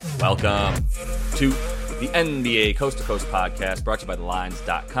Welcome to the NBA Coast to Coast podcast brought to you by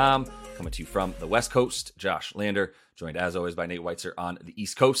thelines.com. Coming to you from the West Coast, Josh Lander, joined as always by Nate Weitzer on the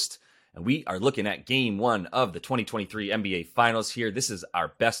East Coast. And we are looking at game one of the 2023 NBA Finals here. This is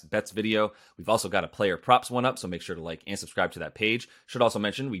our best bets video. We've also got a player props one up, so make sure to like and subscribe to that page. Should also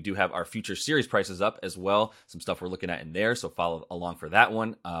mention we do have our future series prices up as well. Some stuff we're looking at in there, so follow along for that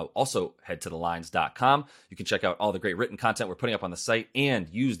one. Also, head to thelines.com. You can check out all the great written content we're putting up on the site and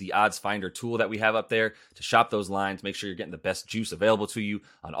use the odds finder tool that we have up there to shop those lines. Make sure you're getting the best juice available to you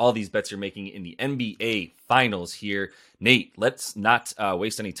on all these bets you're making in the NBA Finals here. Nate, let's not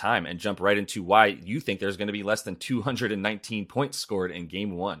waste any time and jump right into why you think there's going to be less than 219 points scored in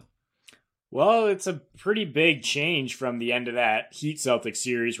game one. Well, it's a pretty big change from the end of that Heat-Celtics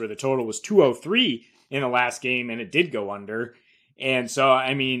series where the total was 203 in the last game and it did go under. And so,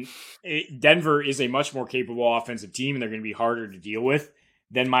 I mean, Denver is a much more capable offensive team and they're going to be harder to deal with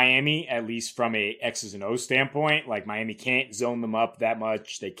than Miami, at least from a X's and O's standpoint. Like, Miami can't zone them up that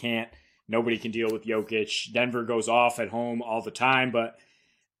much. They can't. Nobody can deal with Jokic. Denver goes off at home all the time, but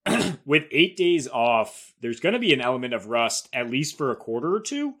with 8 days off, there's going to be an element of rust, at least for a quarter or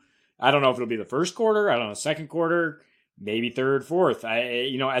two. I don't know if it'll be the first quarter. I don't know, second quarter, maybe third, fourth.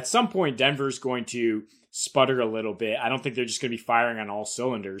 At some point, Denver's going to sputter a little bit. I don't think they're just going to be firing on all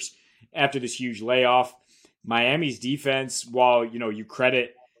cylinders after this huge layoff. Miami's defense, while, you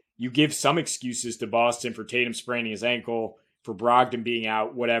give some excuses to Boston for Tatum spraining his ankle, for Brogdon being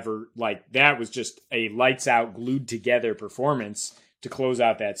out, whatever, like that was just a lights out, glued together performance to close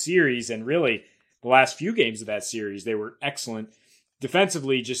out that series. And really, the last few games of that series, they were excellent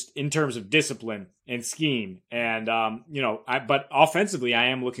defensively, just in terms of discipline and scheme. And, but offensively, I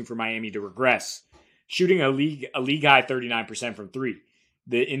am looking for Miami to regress, shooting a league high 39% from three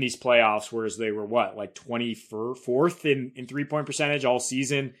in these playoffs, whereas they were 24th in 3-point percentage all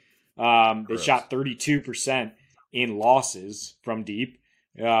season. They shot 32% in losses from deep.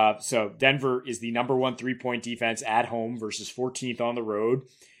 So Denver is the number one 3-point defense at home versus 14th on the road.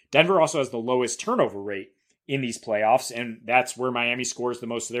 Denver also has the lowest turnover rate in these playoffs, and that's where Miami scores the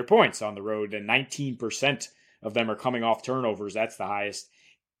most of their points on the road, and 19% of them are coming off turnovers. That's the highest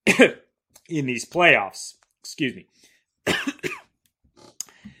in these playoffs. Excuse me.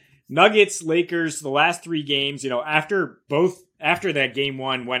 Nuggets, Lakers, the last three games, after that game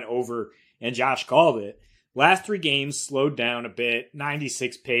one went over and Josh called it, last three games slowed down a bit,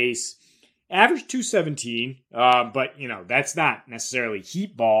 96 pace, average 217, but, that's not necessarily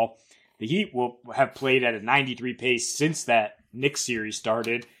Heat ball. The Heat will have played at a 93 pace since that Knicks series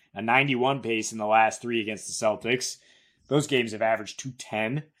started, a 91 pace in the last three against the Celtics. Those games have averaged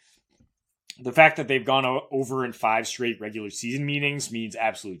 210. The fact that they've gone over in 5 straight regular season meetings means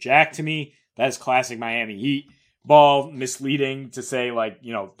absolute jack to me. That is classic Miami Heat ball, misleading to say,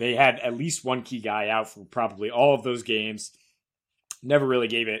 they had at least one key guy out for probably all of those games. Never really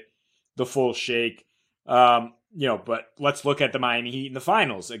gave it the full shake. But let's look at the Miami Heat in the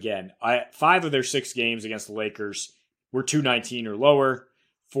finals again. 5 of their 6 games against the Lakers were 219 or lower.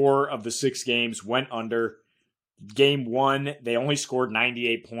 4 of the 6 games went under. Game 1, they only scored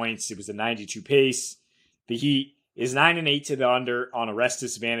 98 points. It was a 92 pace. The Heat is 9-8 to the under on a rest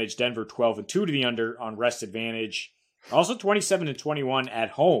disadvantage. Denver 12-2 to the under on rest advantage. Also 27-21 at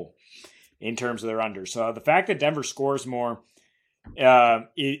home in terms of their under. So the fact that Denver scores more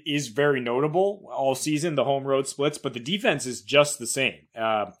is very notable all season, the home road splits, but the defense is just the same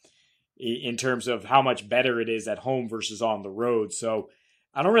in terms of how much better it is at home versus on the road. So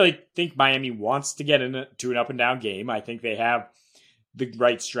I don't really think Miami wants to get into an up and down game. I think they have the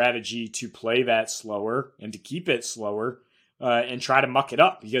right strategy to play that slower and to keep it slower and try to muck it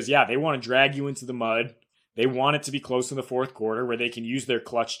up because, they want to drag you into the mud. They want it to be close in the fourth quarter where they can use their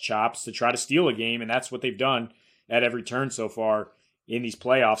clutch chops to try to steal a game, and that's what they've done at every turn so far in these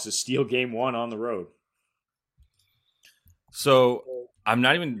playoffs is steal game one on the road. So I'm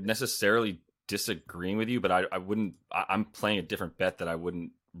not even necessarily disagreeing with you, but I'm playing a different bet that I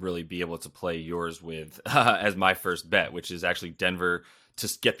wouldn't really be able to play yours with as my first bet, which is actually Denver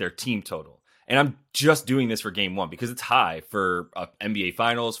to get their team total. And I'm just doing this for game one because it's high for NBA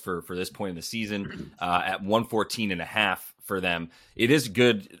Finals for this point in the season at 114.5 for them. It is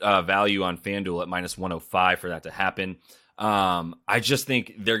good value on FanDuel at minus 105 for that to happen. I just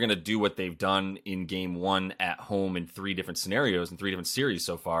think they're going to do what they've done in game one at home in 3 different scenarios and 3 different series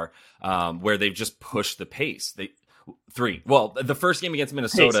so far, where they've just pushed the pace. The first game against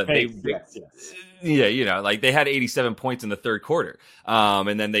Minnesota, they had 87 points in the third quarter.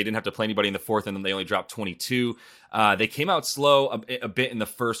 And then they didn't have to play anybody in the fourth, and then they only dropped 22. They came out slow a bit in the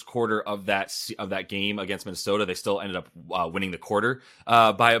first quarter of that game against Minnesota. They still ended up winning the quarter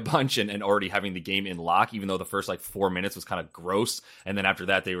by a bunch and already having the game in lock, even though the first 4 minutes was kind of gross. And then after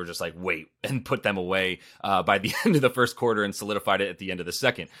that, they were just wait, and put them away by the end of the first quarter and solidified it at the end of the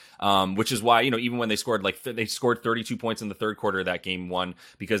second. Which is why, even when they scored, they scored 32 points in the third quarter of that game one,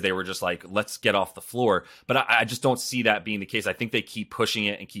 because they were just let's get off the floor. But I just don't see that being the case. I think they keep pushing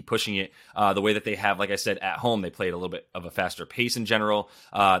it. The way that they have, like I said, at home, they played a little bit of a faster pace in general.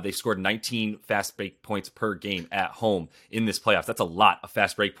 They scored 19 fast break points per game at home in this playoffs. That's a lot of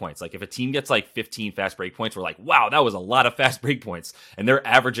fast break points. If a team gets 15 fast break points, we're wow, that was a lot of fast break points. And they're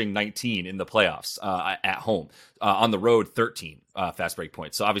averaging 19 in the playoffs at home. On the road, 13 fast break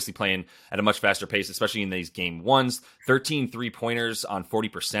points. So obviously playing at a much faster pace, especially in these game ones. 13 3-pointers on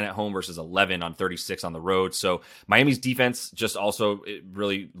 40% at home versus 11 on 36 on the road. So Miami's defense just also, it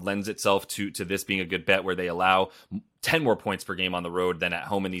really lends itself to this being a good bet, where they allow 10 more points per game on the road than at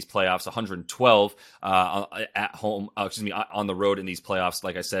home in these playoffs. 112 at home, on the road in these playoffs,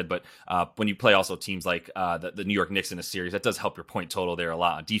 like I said. But when you play also teams like the New York Knicks in a series, that does help your point total there a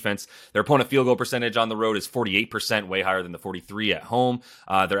lot on defense. Their opponent field goal percentage on the road is 48%, way higher than the 43 at home.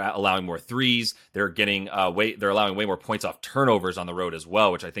 They're allowing more threes. They're getting they're allowing way more points off turnovers on the road as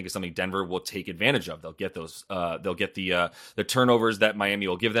well, which I think is something Denver will take advantage of. They'll get those. They'll get the turnovers that Miami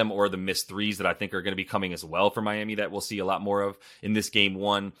will give them, or the missed threes that I think are going to be coming as well for Miami, that we'll see a lot more of in this game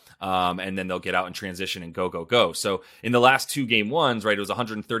one. And then they'll get out in transition and go. So in the last two game ones, right, it was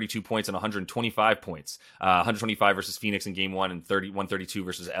 132 points and 125 points. 125 versus Phoenix in game one, and 132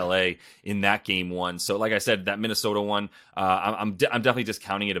 versus LA in that game one. So like I said, that Minnesota one, I'm definitely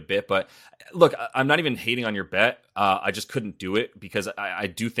discounting it a bit. But look, I'm not even hating on your bet. I just couldn't do it because I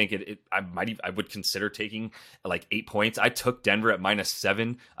do think I would consider taking 8 points. I took Denver at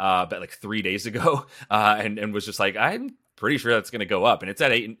 -7 bet 3 days ago, and was just I'm pretty sure that's going to go up, and it's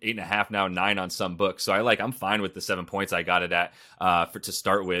at 8.5 now, 9 on some books. So I'm fine with the 7 points I got it at to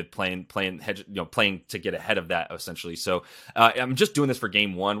start with, playing to get ahead of that essentially. So I'm just doing this for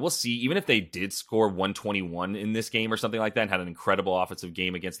game one. We'll see. Even if they did score 121 in this game or something like that, and had an incredible offensive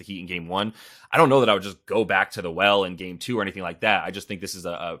game against the Heat in game one, I don't know that I would just go back to the well in game two or anything like that. I just think this is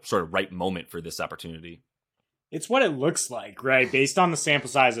a sort of right moment for this opportunity. It's what it looks like, right? Based on the sample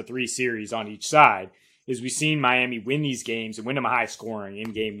size of 3 series on each side, is we've seen Miami win these games and win them high scoring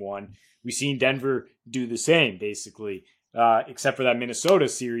in game one. We've seen Denver do the same, basically, except for that Minnesota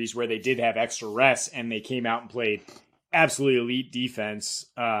series where they did have extra rest and they came out and played absolutely elite defense,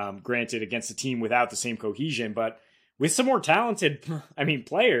 granted against a team without the same cohesion, but with some more talented,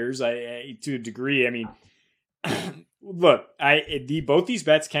 players to a degree. Look, both these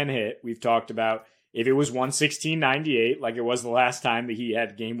bets can hit. We've talked about if it was 116-98, like it was the last time that he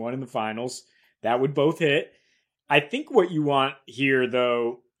had game one in the finals, that would both hit. I think what you want here,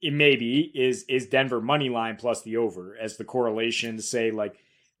 though, it maybe is Denver money line plus the over as the correlation to say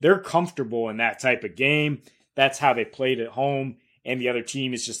they're comfortable in that type of game. That's how they played at home, and the other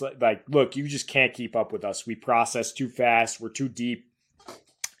team is just look, you just can't keep up with us. We process too fast, we're too deep,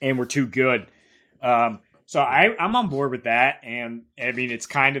 and we're too good. So I'm on board with that, and it's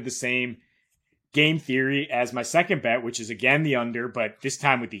kind of the same game theory as my second bet, which is again the under, but this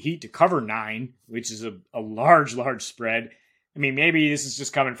time with the Heat to cover 9, which is a large spread. Maybe this is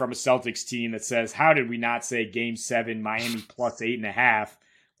just coming from a Celtics team that says, how did we not say game 7, Miami plus 8.5?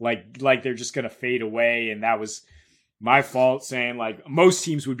 Like they're just going to fade away. And that was my fault, saying most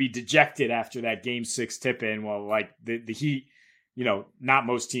teams would be dejected after that game 6 tip in. Well, the Heat, not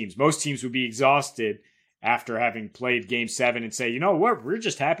most teams. Most teams would be exhausted after having played game 7 and say, you know what, we're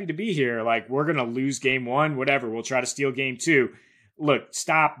just happy to be here. We're going to lose game 1, whatever. We'll try to steal game 2. Look,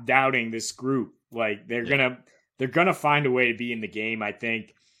 stop doubting this group. They're going to find a way to be in the game. I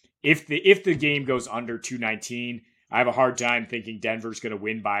think if the game goes under 219, I have a hard time thinking Denver's going to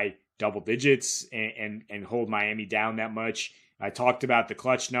win by double digits and hold Miami down that much. I talked about the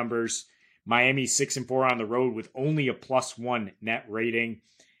clutch numbers. Miami 6-4 on the road with only a +1 net rating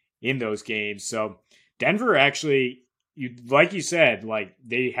in those games. So Denver actually, like you said,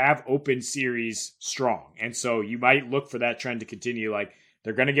 they have open series strong. And so you might look for that trend to continue.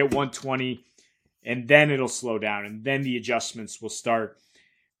 They're going to get 120 and then it'll slow down and then the adjustments will start.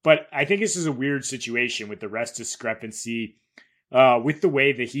 But I think this is a weird situation with the rest discrepancy, with the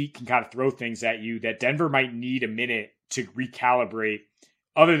way the Heat can kind of throw things at you, that Denver might need a minute to recalibrate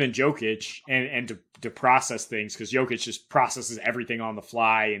other than Jokic and to process things, because Jokic just processes everything on the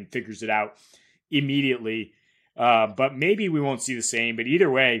fly and figures it out immediately. But maybe we won't see the same. But either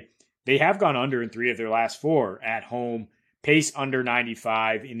way, they have gone under in 3 of their last 4 at home. Pace under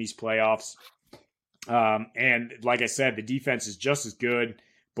 95 in these playoffs. And like I said, the defense is just as good.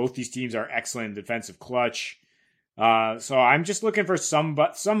 Both these teams are excellent in defensive clutch. So I'm just looking for some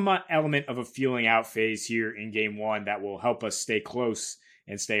element of a feeling out phase here in game one that will help us stay close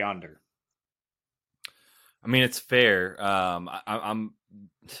and stay under. I mean, it's fair. I'm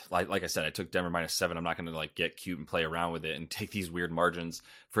like I said, I took Denver -7. I'm not going to like get cute and play around with it and take these weird margins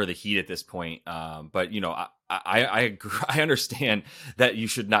for the Heat at this point. But you know, I understand that you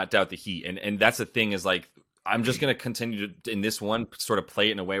should not doubt the Heat, and that's the thing is like I'm just going to continue to in this one sort of play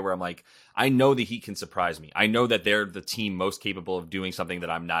it in a way where I'm like, I know the Heat can surprise me. I know that they're the team most capable of doing something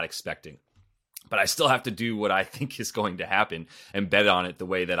that I'm not expecting. But I still have to do what I think is going to happen and bet on it the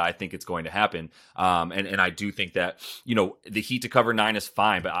way that I think it's going to happen. And I do think that, you know, the Heat to cover 9 is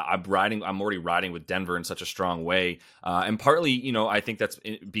fine, but I'm already riding with Denver in such a strong way. And partly, you know, I think that's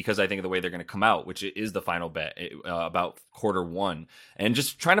because I think of the way they're going to come out, which is the final bet about quarter one, and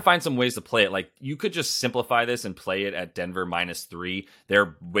just trying to find some ways to play it. Like you could just simplify this and play it at Denver -3.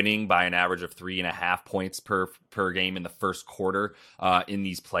 They're winning by an average of 3.5 points per game in the first quarter in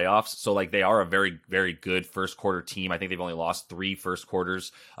these playoffs. So like they are a very, very good first quarter team. I think they've only lost 3 first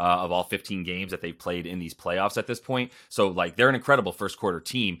quarters of all 15 games that they've played in these playoffs at this point. So like they're an incredible first quarter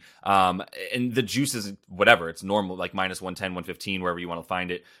team. And the juice is whatever. It's normal, like -110, 115, wherever you want to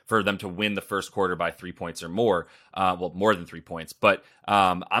find it, for them to win the first quarter by 3 points or more. Well, more than 3 points. But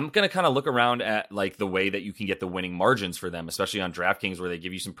I'm going to kind of look around at like the way that you can get the winning margins for them, especially on DraftKings where they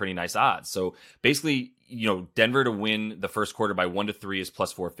give you some pretty nice odds. So basically, you know, Denver to win the first quarter by 1 to 3 is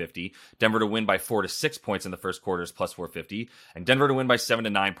 +450. Denver to win by 4 to 6 points in the first quarter is +450. And Denver to win by 7 to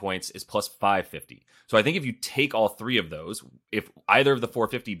 9 points is +550. So I think if you take all 3 of those, if either of the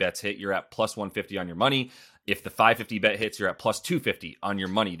 450 bets hit, you're at +150 on your money. If the 550 bet hits, you're at +250 on your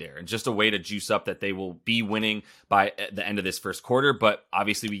money there. And just a way to juice up that they will be winning by the end of this first quarter. But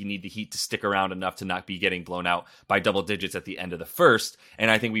obviously we need the Heat to stick around enough to not be getting blown out by double digits at the end of the first. And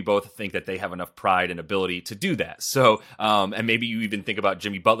I think we both think that they have enough pride and ability to do that. So, and maybe you even think about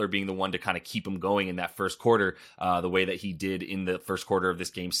Jimmy Butler being the one to kind of keep them going in that first quarter, the way that he did in the first quarter of this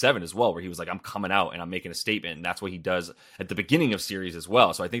game 7 as well, where he was like, I'm coming out and I'm making a statement. And that's what he does at the beginning of series as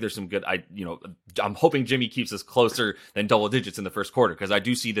well. So I think there's some good, I'm hoping Jimmy keeps us closer than double digits in the first quarter, because I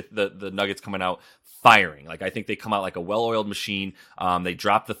do see the Nuggets coming out firing. Like I think they come out like a well-oiled machine. They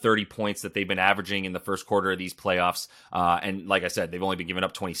drop the 30 points that they've been averaging in the first quarter of these playoffs. And like I said, they've only been giving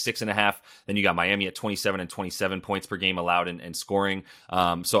up 26.5. Then you got Miami at 27 and 27 points per game allowed and scoring.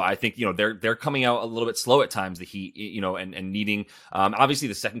 So I think, they're coming out a little bit slow at times, the Heat, and needing, obviously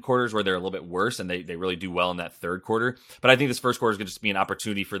the second quarter is where they're a little bit worse and they really do well in that third quarter. But I think this first quarter is going to just be an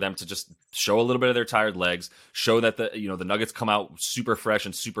opportunity for them to just show a little bit of their tired legs, show that the Nuggets come out super fresh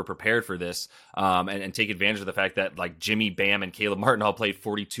and super prepared for this, and take advantage of the fact that like Jimmy, Bam, and Caleb Martin all played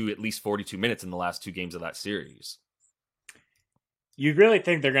at least 42 minutes in the last 2 games of that series. You really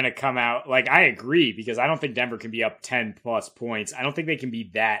think they're going to come out? Like, I agree, because I don't think Denver can be up 10 plus points. I don't think they can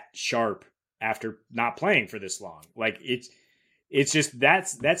be that sharp after not playing for this long. Like, it's just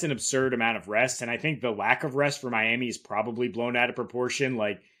that's an absurd amount of rest. And I think the lack of rest for Miami is probably blown out of proportion.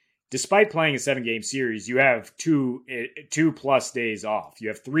 Like, despite playing a 7-game series, you have 2+ days off. You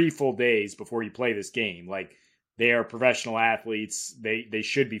have 3 full days before you play this game. Like, they are professional athletes. They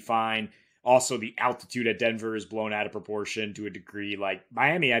should be fine. Also, the altitude at Denver is blown out of proportion to a degree. Like,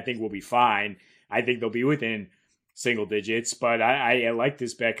 Miami, I think, will be fine. I think they'll be within single digits. But I like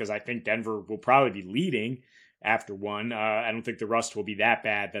this bet because I think Denver will probably be leading after one. I don't think the rust will be that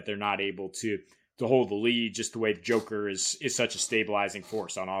bad that they're not able to hold the lead, just the way the Joker is such a stabilizing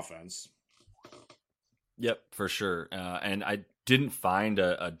force on offense. Yep, for sure. And I didn't find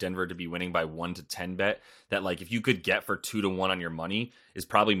a Denver to be winning by 1 to 10 bet that, like, if you could get for 2 to 1 on your money is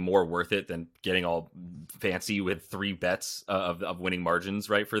probably more worth it than getting all fancy with 3 bets of winning margins,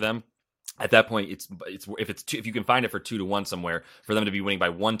 right, for them. At that point, if you can find it for 2 to 1 somewhere for them to be winning by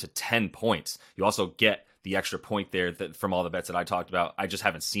 1 to 10 points, you also get the extra point there from all the bets that I talked about. I just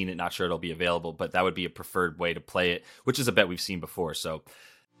haven't seen it, not sure it'll be available, but that would be a preferred way to play it, which is a bet we've seen before. So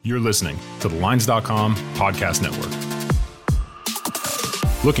you're listening to the Lines.com podcast network.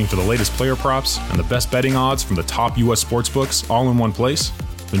 Looking for the latest player props and the best betting odds from the top U.S. sportsbooks all in one place?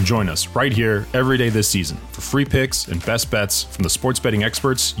 Then join us right here every day this season for free picks and best bets from the sports betting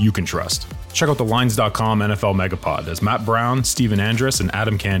experts you can trust. Check out the Lines.com NFL Megapod as Matt Brown, Steven Andrus, and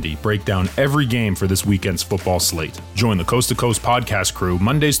Adam Candy break down every game for this weekend's football slate. Join the Coast to Coast podcast crew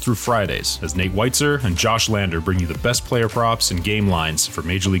Mondays through Fridays as Nate Weitzer and Josh Lander bring you the best player props and game lines for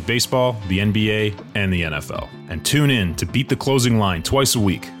Major League Baseball, the NBA, and the NFL. And tune in to Beat the Closing Line twice a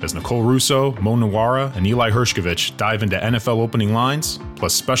week as Nicole Russo, Mo Nawara, and Eli Hershkovich dive into NFL opening lines,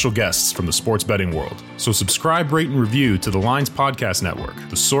 plus special guests from the sports betting world. So subscribe, rate, and review to the Lines Podcast Network,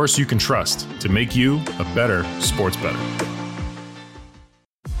 the source you can trust to make you a better sports bettor.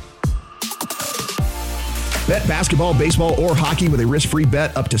 Bet basketball, baseball, or hockey with a risk-free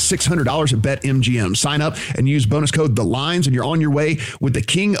bet up to $600 at BetMGM. Sign up and use bonus code THELINES and you're on your way with the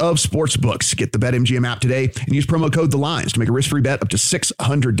king of sportsbooks. Get the BetMGM app today and use promo code THELINES to make a risk-free bet up to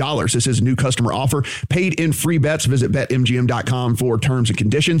 $600. This is a new customer offer. Paid in free bets. Visit BetMGM.com for terms and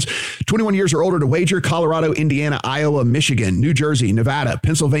conditions. 21 years or older to wager. Colorado, Indiana, Iowa, Michigan, New Jersey, Nevada,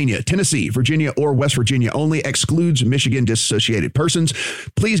 Pennsylvania, Tennessee, Virginia, or West Virginia only. Excludes Michigan disassociated persons.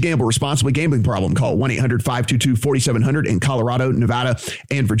 Please gamble responsibly. Gambling problem? Call 1-800-522-4700 in Colorado, Nevada,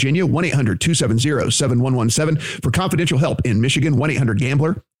 and Virginia. 1-800-270-7117 for confidential help in Michigan.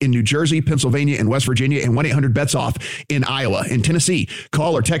 1-800-GAMBLER in New Jersey, Pennsylvania, and West Virginia, and 1-800-BETS-OFF in Iowa. In Tennessee,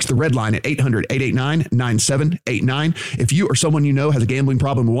 call or text the red line at 800-889-9789. If you or someone you know has a gambling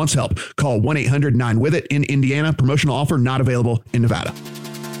problem and wants help, call 1-800-9-WITH-IT in Indiana. Promotional offer not available in Nevada.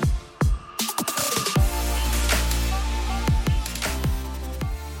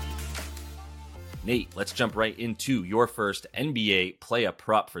 Nate, let's jump right into your first NBA play-a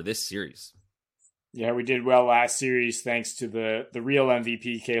prop for this series. Yeah, we did well last series thanks to the real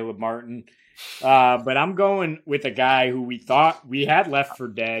MVP, Caleb Martin. But I'm going with a guy who we thought we had left for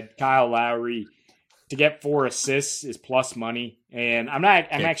dead, Kyle Lowry. To get 4 assists is plus money. And I'm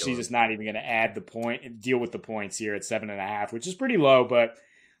actually just not even going to add the point, deal with the points here at 7.5, which is pretty low. But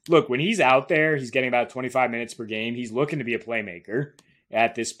look, when he's out there, he's getting about 25 minutes per game. He's looking to be a playmaker.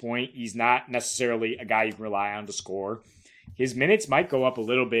 At this point, he's not necessarily a guy you can rely on to score. His minutes might go up a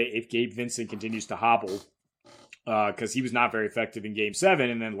little bit if Gabe Vincent continues to hobble because he was not very effective in Game 7,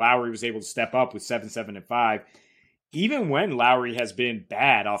 and then Lowry was able to step up with 7, 7, and 5. Even when Lowry has been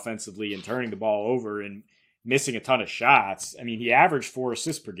bad offensively and turning the ball over and missing a ton of shots, I mean, he averaged 4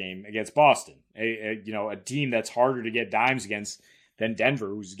 assists per game against Boston, a team that's harder to get dimes against than Denver,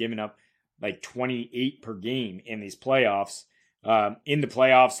 who's given up like 28 per game in these playoffs. In the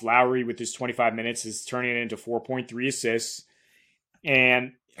playoffs, Lowry with his 25 minutes is turning it into 4.3 assists.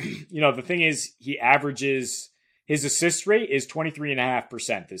 And, the thing is, his assist rate is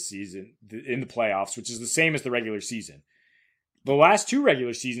 23.5% this season in the playoffs, which is the same as the regular season. The last 2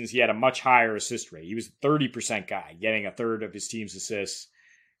 regular seasons, he had a much higher assist rate. He was a 30% guy, getting a third of his team's assists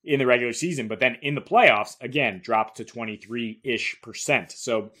in the regular season. But then in the playoffs, again, dropped to 23-ish%.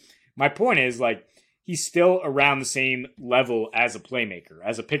 So my point is, he's still around the same level as a playmaker,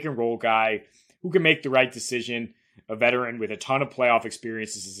 as a pick and roll guy who can make the right decision, a veteran with a ton of playoff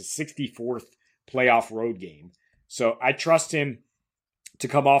experience. This is his 64th playoff road game. So I trust him to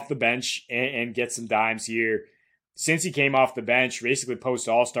come off the bench and get some dimes here. Since he came off the bench, basically post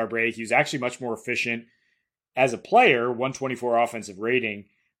All-Star break, he was actually much more efficient as a player, 124 offensive rating,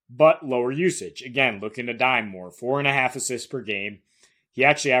 but lower usage. Again, looking to dime more, 4.5 assists per game. He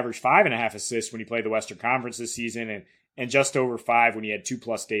actually averaged 5.5 assists when he played the Western Conference this season and just over 5 when he had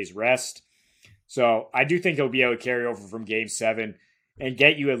 2+ days rest. So I do think he'll be able to carry over from Game 7 and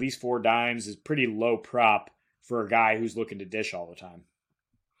get you at least 4 dimes is pretty low prop for a guy who's looking to dish all the time.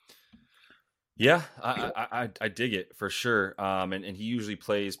 Yeah, I dig it for sure. And he usually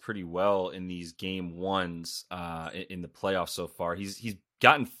plays pretty well in these Game 1s in the playoffs so far. He's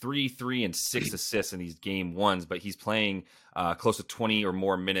gotten 3, 3, and 6 assists in these Game 1s, but he's playing close to 20 or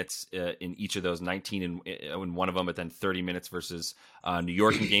more minutes in each of those, 19 in one of them, but then 30 minutes versus New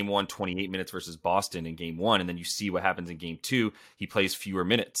York in Game 1, 28 minutes versus Boston in Game 1. And then you see what happens in Game 2. He plays fewer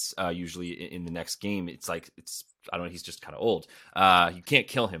minutes usually in the next game. I don't know, he's just kind of old. You can't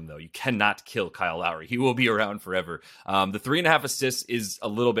kill him, though. You cannot kill Kyle Lowry. He will be around forever. The 3.5 assists is a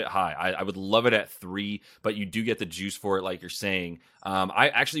little bit high. I would love it at 3, but you do get the juice for it, like you're saying. I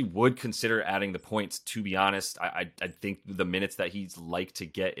actually would consider adding the points, to be honest. I think the minutes that he's like to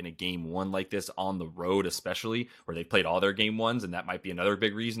get in a Game 1 like this, on the road especially, where they played all their Game 1s, and that might be another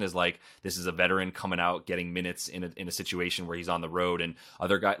big reason, is this is a veteran coming out, getting minutes in a situation where he's on the road, and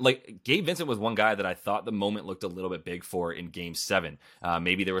other guys, like Gabe Vincent was one guy that I thought the moment looked a little bit big for in Game 7.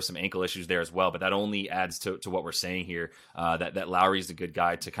 Maybe there were some ankle issues there as well, but that only adds to what we're saying here, that Lowry's a good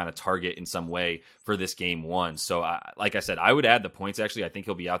guy to kind of target in some way for this Game 1. So, like I said, I would add the points, actually. I think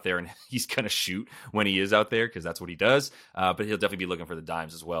he'll be out there, and he's going to shoot when he is out there because that's what he does, but he'll definitely be looking for the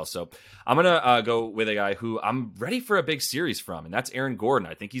dimes as well. So I'm going to go with a guy who I'm ready for a big series from, and that's Aaron Gordon.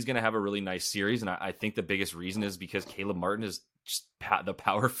 I think he's going to have a really nice series, and I think the biggest reason is because Caleb Martin is just the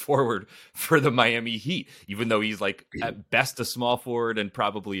power forward for the Miami Heat, even though he's like at best a small forward and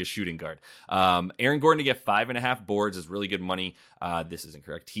probably a shooting guard. Aaron Gordon to get 5.5 boards is really good money. This is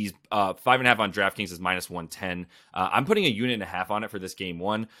incorrect. He's 5.5 on DraftKings is -110. I'm putting 1.5 units on it for this Game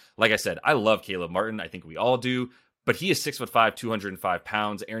 1. Like I said, I love Caleb Martin. I think we all do. But he is 6'5", 205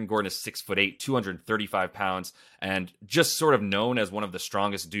 pounds. Aaron Gordon is 6'8", 235 pounds, and just sort of known as one of the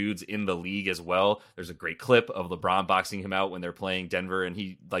strongest dudes in the league as well. There's a great clip of LeBron boxing him out when they're playing Denver, and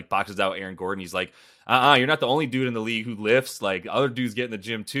he like boxes out Aaron Gordon. He's like, you're not the only dude in the league who lifts. Like, other dudes get in the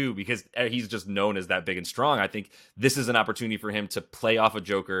gym too, because he's just known as that big and strong. I think this is an opportunity for him to play off a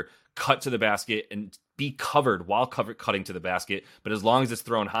Joker, cut to the basket, and be covered while cutting to the basket. But as long as it's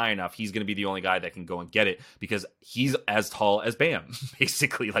thrown high enough, he's going to be the only guy that can go and get it, because he's as tall as Bam.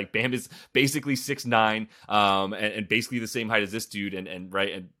 Basically, like, Bam is basically 6'9", and basically the same height as this dude. And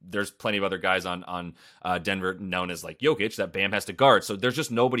there's plenty of other guys on Denver known as like Jokic that Bam has to guard. So there's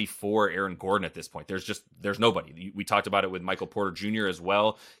just nobody for Aaron Gordon at this point. There's nobody. We talked about it with Michael Porter Jr. as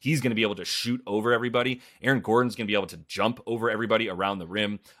well. He's going to be able to shoot over everybody. Aaron Gordon's going to be able to jump over everybody around the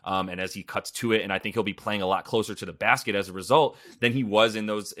rim, and as he cuts to it, and I think he'll be playing a lot closer to the basket as a result than he was in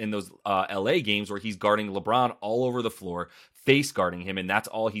those LA games where he's guarding LeBron all over the floor, face guarding him, and that's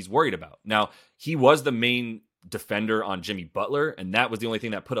all he's worried about. Now, he was the main defender on Jimmy Butler, and that was the only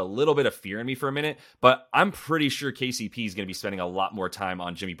thing that put a little bit of fear in me for a minute, but I'm pretty sure KCP is going to be spending a lot more time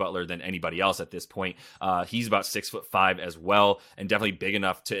on Jimmy Butler than anybody else at this point. He's about 6'5" as well, and definitely big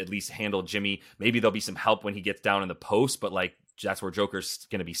enough to at least handle Jimmy. Maybe there'll be some help when he gets down in the post, but like, that's where Joker's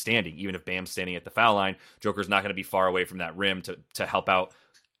going to be standing. Even if Bam's standing at the foul line, Joker's not going to be far away from that rim to help out.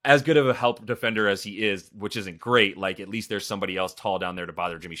 As good of a help defender as he is, which isn't great, like, at least there's somebody else tall down there to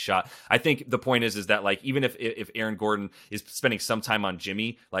bother Jimmy's shot. I think the point is that, like, even if Aaron Gordon is spending some time on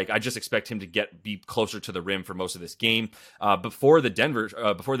Jimmy, like, I just expect him to be closer to the rim for most of this game. Before the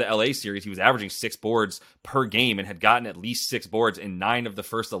LA series, he was averaging 6 boards per game and had gotten at least 6 boards in 9 of the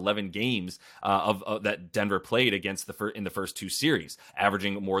first 11 games of that Denver played against in the first 2 series,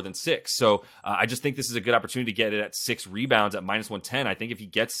 averaging more than 6. So I just think this is a good opportunity to get it at 6 rebounds at -110. I think if he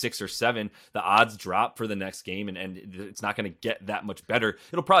gets 6 or 7, the odds drop for the next game, and it's not going to get that much better.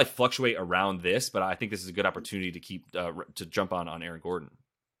 It'll probably fluctuate around this, but I think this is a good opportunity to keep to jump on Aaron Gordon.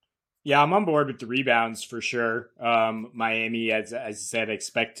 Yeah, I'm on board with the rebounds for sure. Miami, as I said,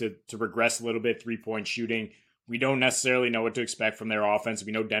 expect to regress a little bit. 3-point shooting, we don't necessarily know what to expect from their offense.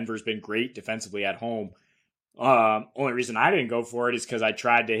 We know Denver's been great defensively at home. Only reason I didn't go for it is because I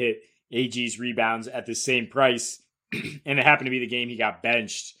tried to hit AG's rebounds at the same price, and it happened to be the game he got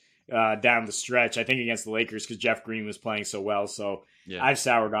benched down the stretch, I think against the Lakers, because Jeff Green was playing so well. So yeah, I've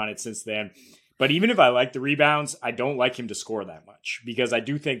soured on it since then. But even if I like the rebounds, I don't like him to score that much, because I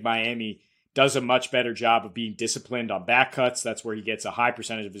do think Miami does a much better job of being disciplined on back cuts. That's where he gets a high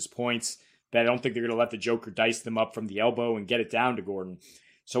percentage of his points. That I don't think they're going to let the Joker dice them up from the elbow and get it down to Gordon.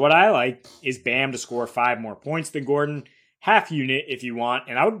 So what I like is Bam to score 5 more points than Gordon, half unit if you want,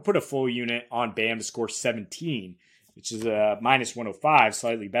 and I would put a full unit on Bam to score 17, which is a -105,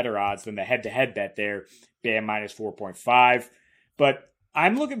 slightly better odds than the head-to-head bet there, Bam -4.5. But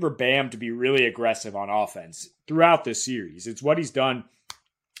I'm looking for Bam to be really aggressive on offense throughout this series. It's what he's done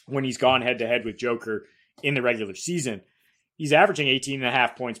when he's gone head-to-head with Joker in the regular season. He's averaging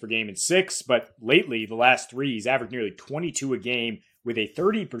 18.5 points per game in 6, but lately, the last 3, he's averaged nearly 22 a game with a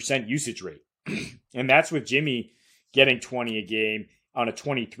 30% usage rate. And that's with Jimmy getting 20 a game on a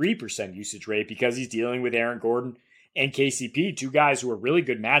 23% usage rate, because he's dealing with Aaron Gordon and KCP, 2 guys who are really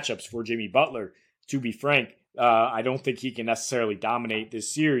good matchups for Jimmy Butler. To be frank, I don't think he can necessarily dominate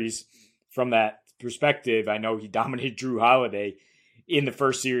this series from that perspective. I know he dominated Drew Holiday in the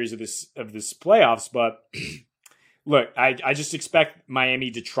first series of this playoffs, but look, I just expect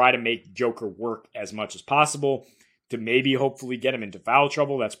Miami to try to make Joker work as much as possible to maybe hopefully get him into foul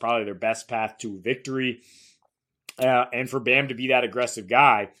trouble. That's probably their best path to victory. And for Bam to be that aggressive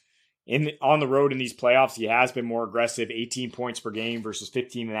guy on the road in these playoffs, he has been more aggressive, 18 points per game versus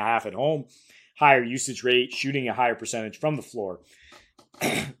 15.5 at home, higher usage rate, shooting a higher percentage from the floor.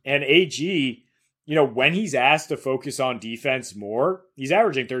 And AG, when he's asked to focus on defense more, he's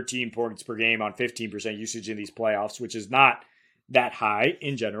averaging 13 points per game on 15% usage in these playoffs, which is not that high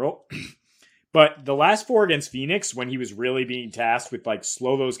in general. But the last 4 against Phoenix, when he was really being tasked with like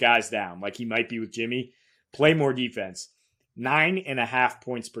slow those guys down, like he might be with Jimmy, play more defense, 9.5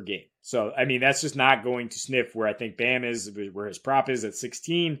 points per game. So, I mean, that's just not going to sniff where I think Bam is, where his prop is at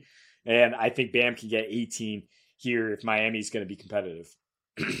 16. And I think Bam can get 18 here if Miami's going to be competitive.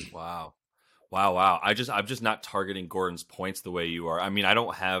 Wow. I'm just not targeting Gordon's points the way you are. I mean, I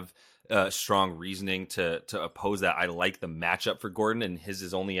don't have strong reasoning to oppose that. I like the matchup for Gordon, and his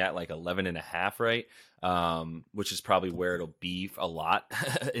is only at like 11.5, right? Which is probably where it'll be a lot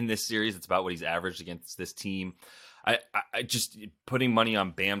in this series. It's about what he's averaged against this team. I just putting money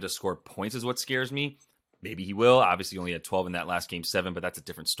on Bam to score points is what scares me. Maybe he will. Obviously, he only had 12 in that last game 7, but that's a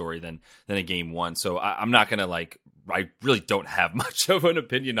different story than a game 1. So I'm not going to I really don't have much of an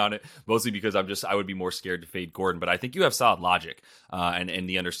opinion on it, mostly because I would be more scared to fade Gordon. But I think you have solid logic and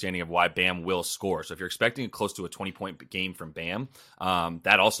the understanding of why Bam will score. So if you're expecting close to a 20-point game from Bam,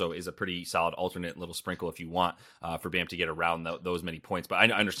 that also is a pretty solid alternate little sprinkle if you want for Bam to get around those many points. But I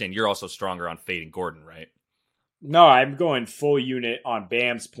understand you're also stronger on fading Gordon, right? No, I'm going full unit on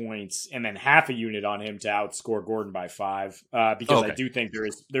Bam's points and then half a unit on him to outscore Gordon by 5 because I do think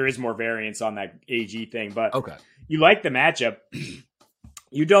there is more variance on that AG thing. But you like the matchup.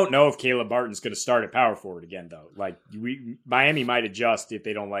 You don't know if Caleb Martin's going to start at power forward again, though. Like Miami might adjust if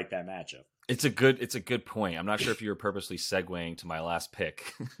they don't like that matchup. It's a good point. I'm not sure if you were purposely segueing to my last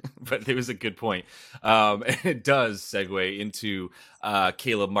pick, but it was a good point. And it does segue into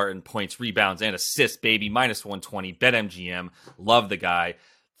Caleb Martin points, rebounds, and assists, baby. -120, BetMGM. Love the guy.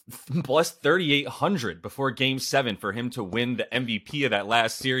 Plus 3,800 before game 7 for him to win the MVP of that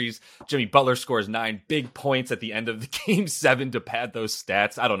last series. Jimmy Butler scores 9 big points at the end of the game 7 to pad those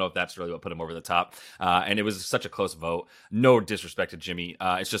stats. I don't know if that's really what put him over the top. And it was such a close vote. No disrespect to Jimmy.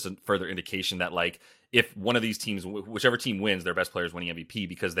 It's just a further indication that if one of these teams, whichever team wins, their best player is winning MVP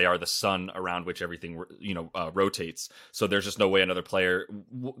because they are the sun around which everything, rotates. So there's just no way another player,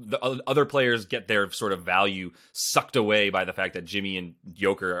 the other players get their sort of value sucked away by the fact that Jimmy and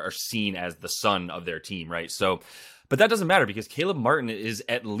Joker are seen as the sun of their team, right? So, but that doesn't matter because Caleb Martin is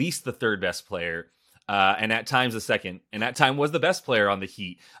at least the 3rd best player. And at times the 2nd, and that time was the best player on the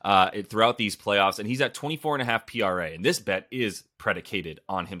Heat throughout these playoffs. And he's at 24.5 PRA. And this bet is predicated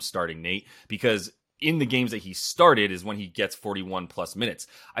on him starting, Nate, because in the games that he started is when he gets 41 plus minutes.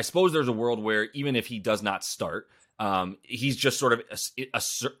 I suppose there's a world where even if he does not start, he's just sort of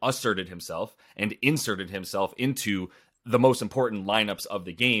asserted himself and inserted himself into the most important lineups of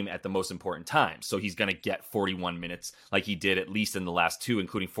the game at the most important times. So he's going to get 41 minutes like he did at least in the last 2,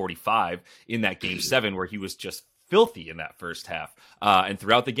 including 45 in that game 7 where he was just filthy in that first half. And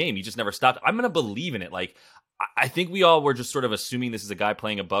throughout the game, he just never stopped. I'm going to believe in it. I think we all were just sort of assuming this is a guy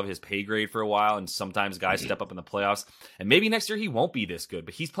playing above his pay grade for a while, and sometimes guys step up in the playoffs, and maybe next year he won't be this good,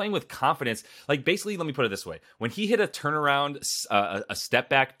 but he's playing with confidence. Basically, let me put it this way. When he hit a turnaround, a step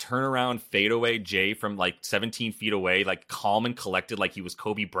back turnaround fadeaway J from 17 feet away, calm and collected like he was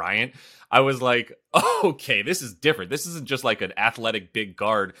Kobe Bryant, I was like, oh, okay, this is different. This isn't just like an athletic big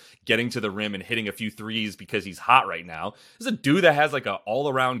guard getting to the rim and hitting a few threes because he's hot right now. This is a dude that has an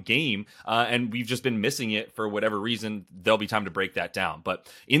all-around game, and we've just been missing it for whatever reason. There'll be time to break that down.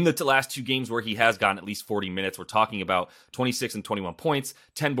 But in the last 2 games where he has gotten at least 40 minutes, we're talking about 26 and 21 points,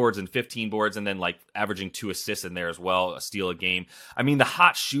 10 boards and 15 boards, and then averaging 2 assists in there as well, a steal a game. I mean, the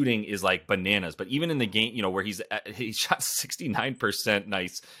hot shooting is bananas. But even in the game, where he shot 69%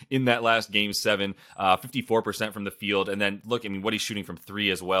 nice in that last game 7, 54% from the field. And then look, I mean, what he's shooting from 3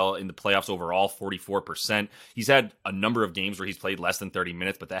 as well in the playoffs overall, 44%. He's had a number of games where he's played less than 30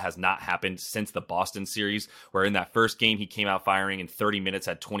 minutes, but that has not happened since the Boston series, where in that first game, he came out firing in 30 minutes,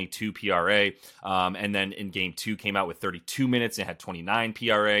 had 22 PRA. And then in game 2 came out with 32 minutes and had 29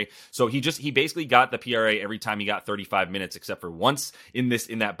 PRA. So he basically got the PRA every time he got 35 minutes, except for once in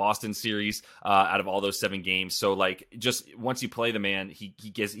that Boston series, out of all those 7 games. So just once you play the man, he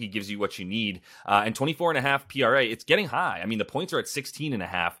gives you what you need. And 24.5 PRA, it's getting high. I mean, the points are at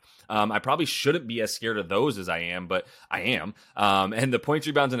 16.5. I probably shouldn't be as scared of those as I am, but I am. And the points,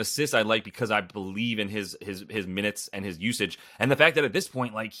 rebounds, and assists I like because I believe in his minutes and his usage. And the fact that at this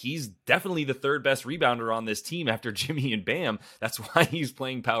point, he's definitely the 3rd best rebounder on this team after Jimmy and Bam. That's why he's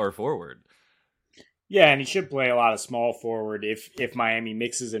playing power forward. Yeah, and he should play a lot of small forward if Miami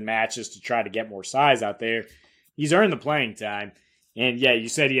mixes and matches to try to get more size out there. He's earned the playing time. And yeah, you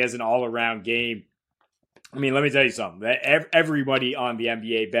said he has an all-around game. I mean, let me tell you something. Everybody on the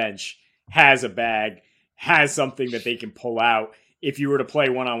NBA bench has a bag, has something that they can pull out. If you were to play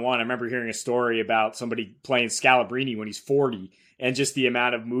one-on-one, I remember hearing a story about somebody playing Scalabrine when he's 40 and just the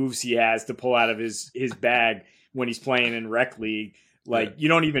amount of moves he has to pull out of his bag when he's playing in rec league. Like, you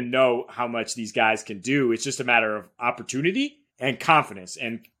don't even know how much these guys can do. It's just a matter of opportunity and confidence.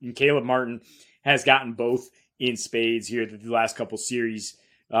 And Caleb Martin has gotten both in spades here the last couple series.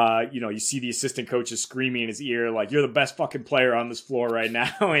 You see the assistant coaches screaming in his ear, like, you're the best fucking player on this floor right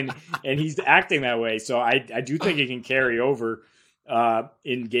now. And he's acting that way. So I do think it can carry over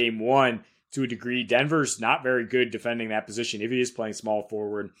in game one to a degree. Denver's not very good defending that position if he is playing small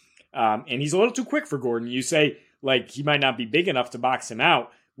forward. And he's a little too quick for Gordon. You say, like, he might not be big enough to box him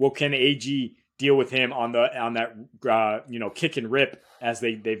out. Well, can AG deal with him on that kick and rip as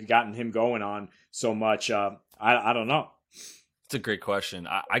they've gotten him going on so much? I don't know. It's a great question.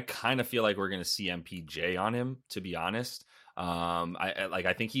 I kind of feel like we're going to see MPJ on him, to be honest.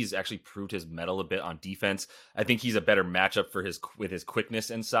 I think he's actually proved his mettle a bit on defense. I think he's a better matchup with his quickness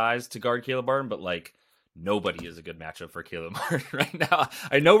and size to guard Caleb Martin, but like, nobody is a good matchup for Caleb Martin right now.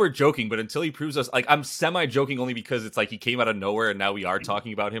 I know we're joking, but until he proves us, like, I'm semi-joking only because it's like he came out of nowhere and now we are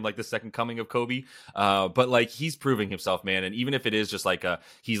talking about him like the second coming of Kobe. But like, he's proving himself, man. And even if it is just like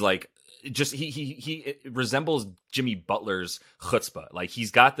he resembles Jimmy Butler's chutzpah. Like,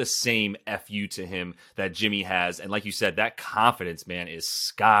 he's got the same FU to him that Jimmy has. And like you said, that confidence, man, is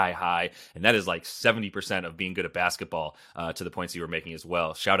sky high. And that is like 70% of being good at basketball, to the points you were making as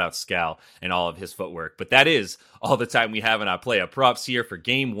well. Shout out Scal and all of his footwork. But that is all the time we have in our Play Up Props here for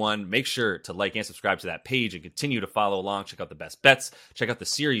game one. Make sure to like and subscribe to that page and continue to follow along. Check out the best bets. Check out the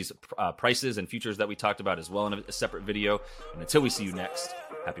series prices and futures that we talked about as well in a separate video. And until we see you next,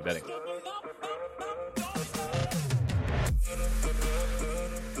 happy betting.